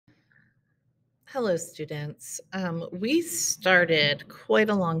Hello, students. We started quite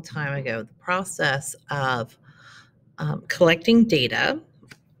a long time ago the process of collecting data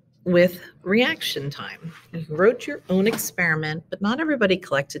with reaction time. You wrote your own experiment, but not everybody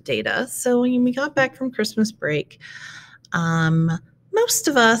collected data. So when we got back from Christmas break, um, most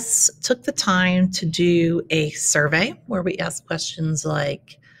of us took the time to do a survey where we asked questions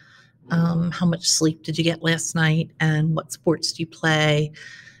like, how much sleep did you get last night? And what sports do you play?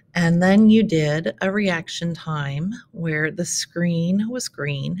 And then you did a reaction time where the screen was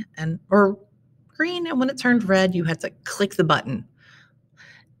green or green, and when it turned red, you had to click the button.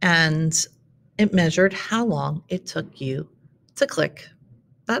 And it measured how long it took you to click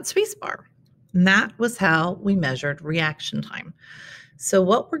that spacebar. And that was how we measured reaction time. So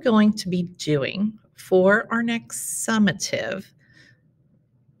what we're going to be doing for our next summative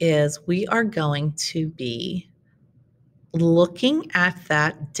is we are going to be looking at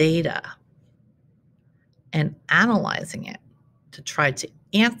that data and analyzing it to try to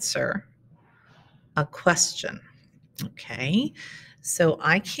answer a question. Okay, so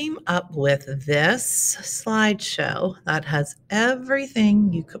I came up with this slideshow that has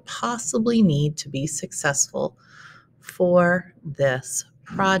everything you could possibly need to be successful for this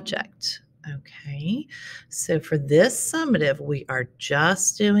project. Okay, so for this summative, we are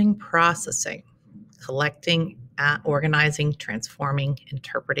just doing processing, collecting, organizing, transforming,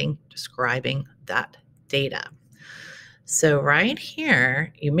 interpreting, describing that data. So right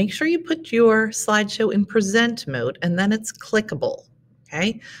here, you make sure you put your slideshow in present mode and then it's clickable.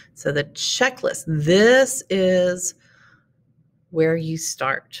 Okay, so the checklist, this is where you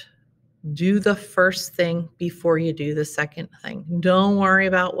start. Do the first thing before you do the second thing. Don't worry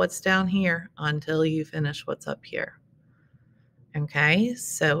about what's down here until you finish what's up here. Okay,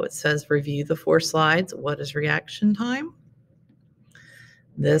 so it says review the 4 slides. What is reaction time?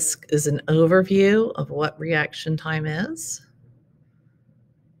 This is an overview of what reaction time is.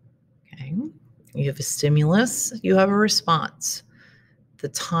 Okay, you have a stimulus, you have a response. The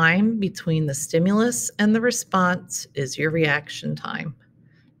time between the stimulus and the response is your reaction time.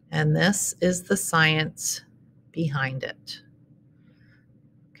 And this is the science behind it.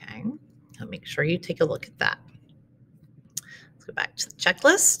 Okay, so make sure you take a look at that. Let's go back to the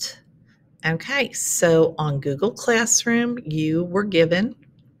checklist. Okay, so on Google Classroom, you were given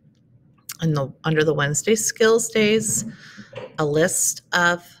under the Wednesday Skills Days a list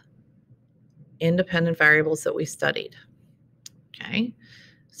of independent variables that we studied. Okay,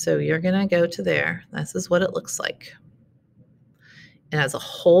 so you're going to go to there. This is what it looks like. It has a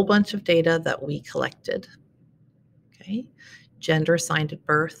whole bunch of data that we collected. Okay, gender assigned at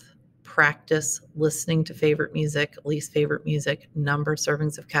birth, practice, listening to favorite music, least favorite music, number of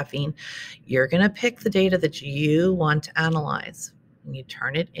servings of caffeine. You're going to pick the data that you want to analyze and you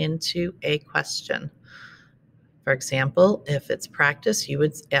turn it into a question. For example, if it's practice, you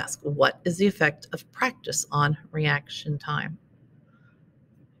would ask, what is the effect of practice on reaction time?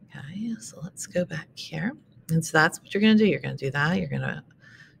 Okay, so let's go back here. And so that's what you're going to do. You're going to do that. You're going to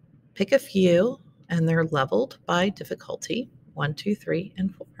pick a few, and they're leveled by difficulty, 1, 2, 3,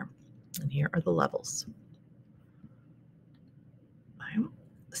 and 4. And here are the levels. Okay.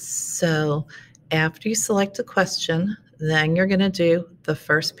 So after you select a question, then you're going to do the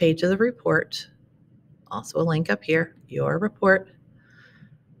first page of the report. Also a link up here, your report.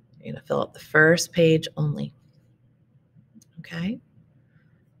 You're going to fill out the first page only. Okay.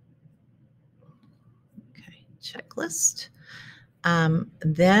 Okay, checklist.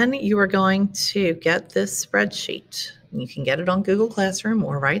 Then you are going to get this spreadsheet. You can get it on Google Classroom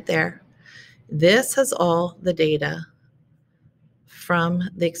or right there. This has all the data from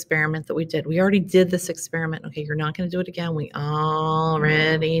the experiment that we did. We already did this experiment. Okay, you're not going to do it again. We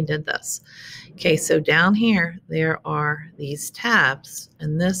already did this. Okay, so down here, there are these tabs,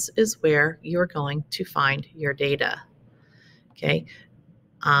 and this is where you're going to find your data. Okay,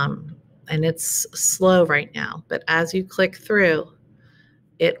 and it's slow right now, but as you click through,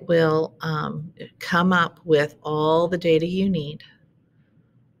 it will come up with all the data you need.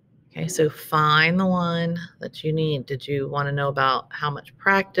 Okay, so find the one that you need. Did you want to know about how much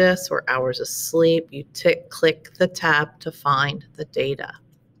practice or hours of sleep? You click the tab to find the data.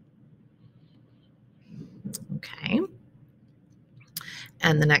 Okay.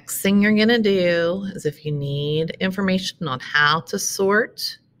 And the next thing you're going to do is if you need information on how to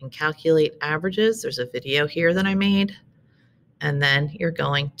sort and calculate averages, there's a video here that I made. And then you're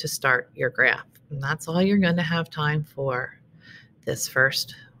going to start your graph. And that's all you're going to have time for this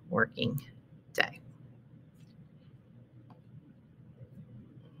first working